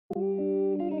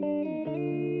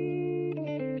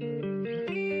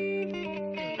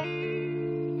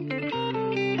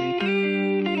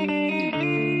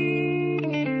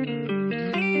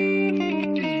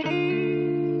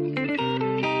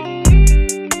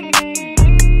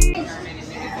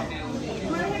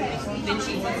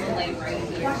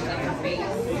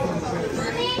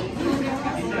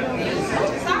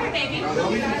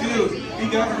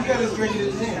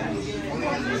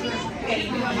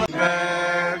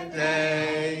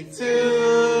Birthday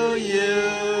to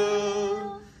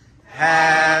you.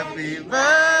 Happy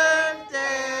birthday,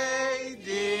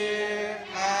 dear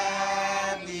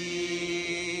Abby.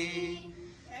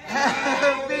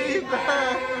 Happy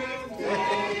birthday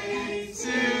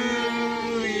to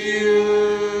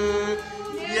you.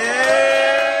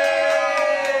 Yay!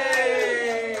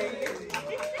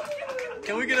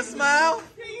 Can we get a smile?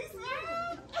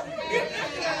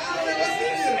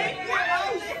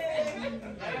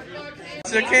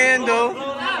 Your candle.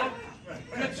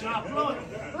 Good job,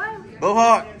 Blow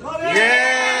hard.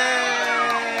 Yay!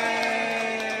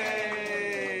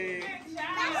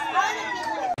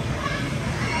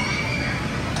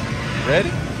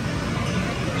 Ready?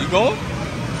 You going?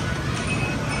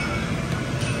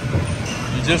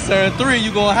 You just turned 3.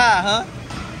 You going high, huh?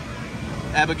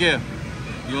 Abigail,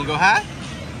 you gonna go high?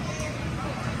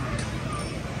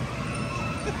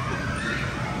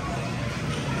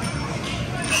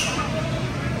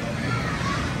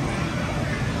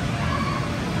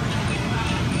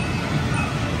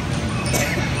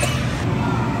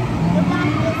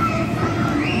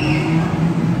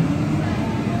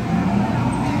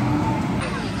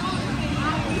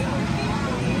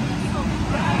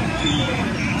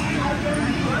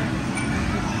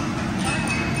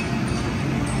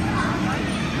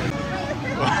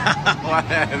 Why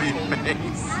Abby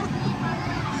face?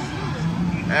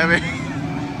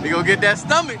 Abby, you gonna get that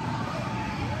stomach?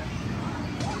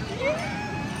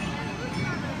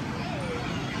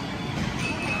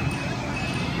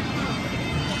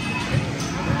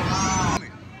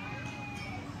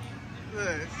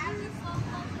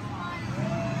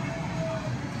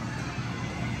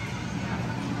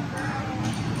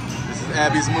 This is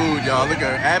Abby's mood, y'all. Look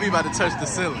at her. Abby about to touch the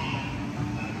ceiling.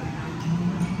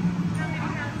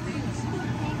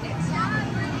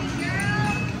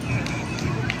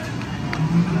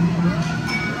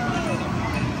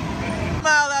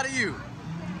 Smile out of you.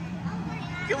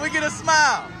 Can we get a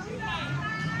smile?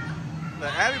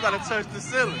 Look, Abby about to touch the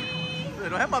ceiling. Look,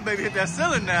 don't have my baby hit that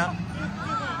ceiling now.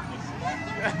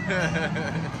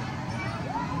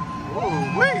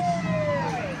 Ooh, wait.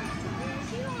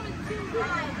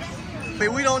 I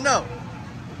mean, we don't know.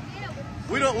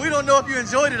 We don't know if you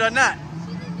enjoyed it or not.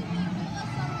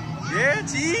 Yeah,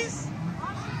 cheese.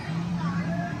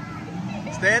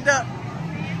 Stand up.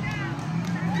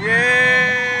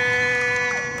 Yay!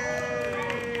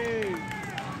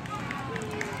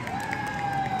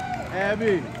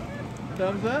 Abby,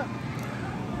 thumbs up.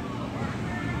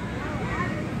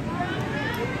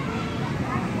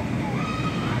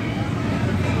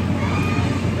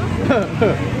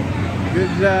 Good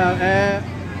job, Ab.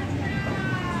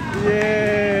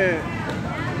 Yeah.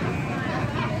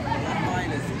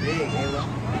 Mine is big, Ayla.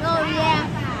 Oh yeah.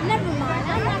 Never mind.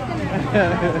 I'm not gonna.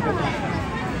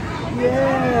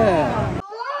 Yeah.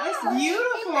 It's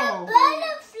beautiful. It's a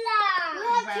butterfly. We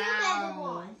have two Wow. magic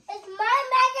ones. It's my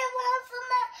magic wand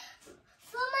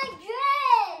for my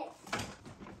dress.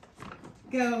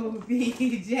 Go,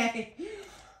 BJ.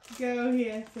 Go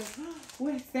here.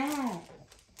 What's that?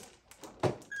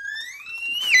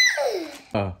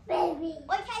 Baby.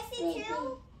 What can I see too?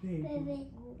 Baby.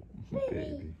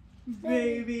 Baby.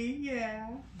 Baby, yeah.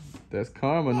 That's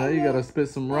karma. Now you gotta spit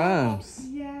some rhymes.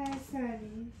 Yes,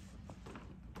 honey.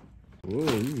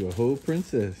 Whoa, you a whole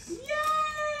princess. Yay!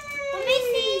 Let me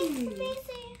see. Let me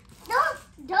see.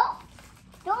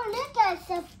 Don't look at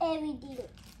stuff every day.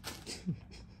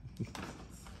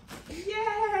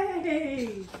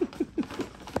 Yay!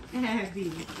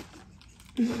 Abby.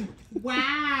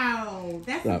 Wow,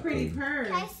 that's Stop a pretty it. purse.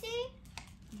 Can I see?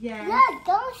 Yeah. Look,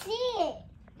 don't see it.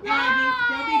 Abby,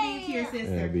 don't be mean to your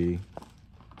sister. Abby.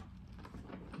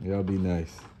 Y'all be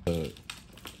nice.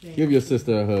 Give your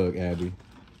sister a hug, Abby.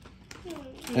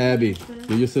 Abby,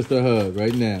 give your sister a hug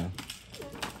right now.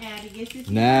 Abby, get your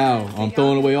Now, sister. I'm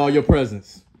throwing away all your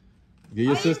presents. Give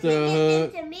your Why you sister a bringing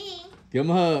hug. this to me? Give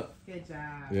him a hug. Good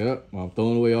job. Yep, I'm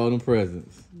throwing away all them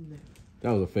presents.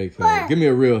 That was a fake hug. Give me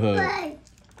a real hug.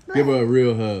 Give her a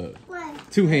real hug.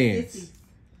 Two hands.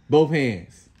 Both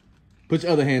hands. Put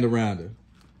your other hand around her.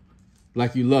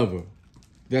 Like you love her.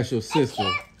 That's your sister.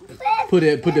 Put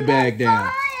the bag down.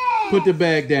 Put the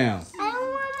bag down. I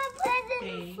don't want a present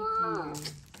Hey. for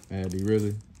Abby,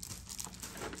 really?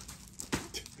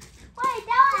 Wait,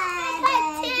 that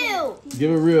was two.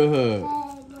 Give a real hug.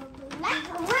 Real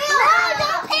hug,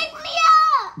 don't pick me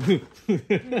up.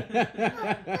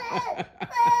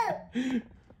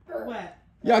 What?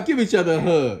 Y'all give each other a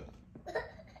hug.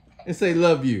 And say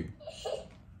love you.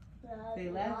 They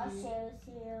love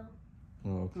you.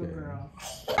 Okay. Good girl.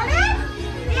 Do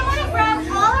you want to grab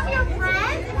all of your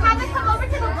friends and have them come over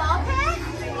to the ball pit?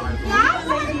 Yeah? You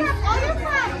want to grab all your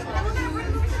friends and we're going to bring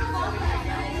them over to the ball pit.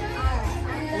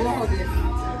 We'll hold this.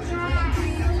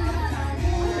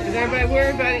 Is everybody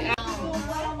worried about it?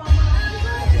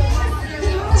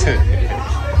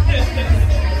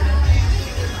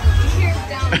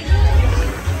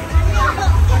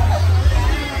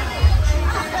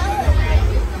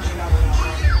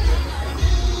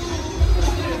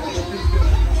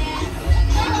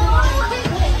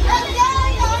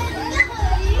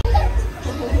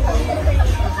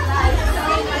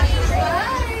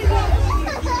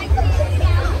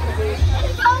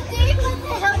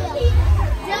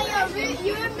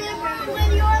 You remember when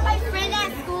you were my friend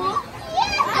at school?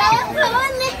 Yes! That was so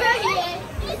hilarious!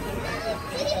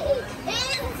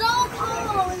 It's so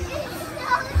cold!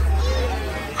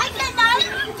 I cannot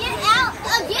even get out!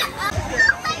 Get up!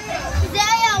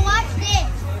 Zaya, watch this!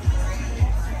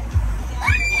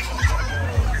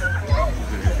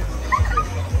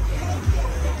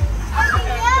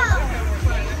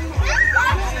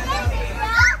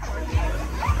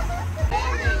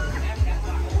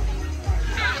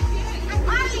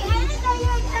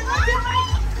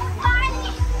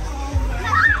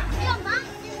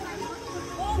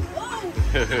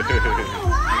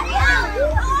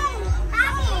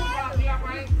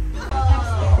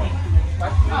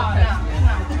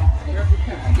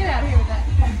 Get out of here with that.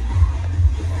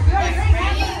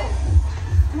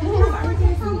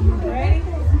 Ready?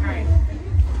 Alright.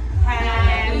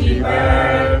 Happy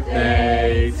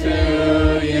birthday to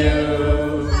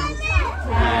you.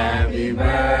 Happy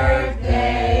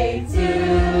birthday to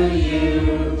you.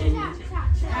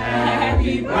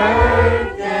 Happy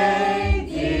birthday,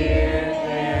 dear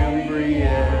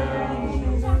Embryo.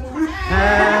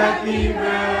 Happy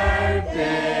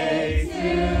birthday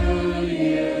to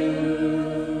you.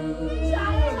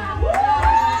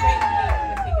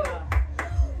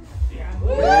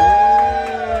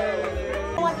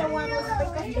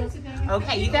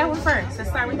 Okay, eat that one first. Let's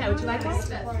start with that. Would you like that?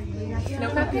 No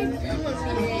cupcake?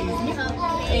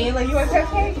 Ayla, you want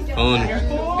cupcake?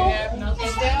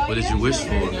 What did you wish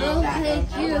for?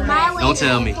 Don't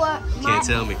tell me. Can't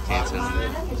tell me. Can't tell me.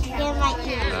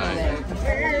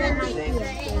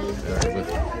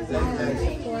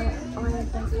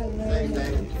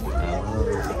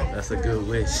 That's a good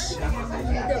wish.